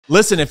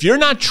Listen, if you're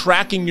not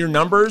tracking your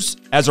numbers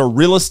as a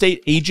real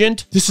estate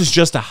agent, this is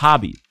just a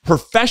hobby.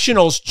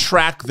 Professionals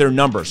track their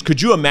numbers.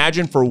 Could you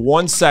imagine for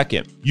 1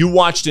 second, you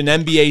watched an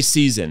NBA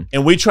season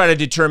and we try to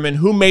determine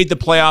who made the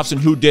playoffs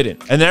and who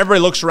didn't. And then everybody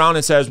looks around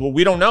and says, well,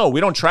 we don't know.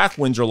 We don't track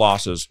wins or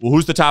losses. Well,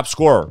 who's the top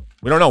scorer?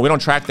 We don't know. We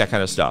don't track that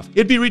kind of stuff.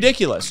 It'd be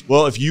ridiculous.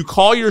 Well, if you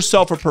call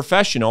yourself a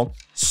professional,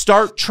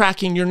 start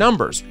tracking your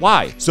numbers.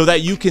 Why? So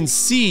that you can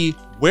see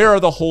where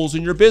are the holes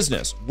in your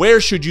business? Where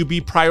should you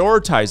be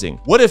prioritizing?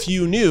 What if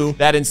you knew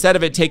that instead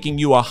of it taking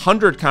you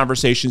 100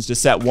 conversations to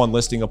set one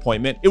listing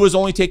appointment, it was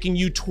only taking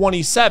you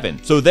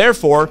 27? So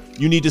therefore,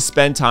 you need to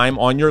spend time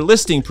on your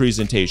listing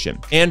presentation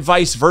and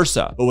vice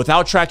versa. But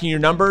without tracking your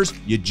numbers,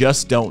 you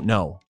just don't know.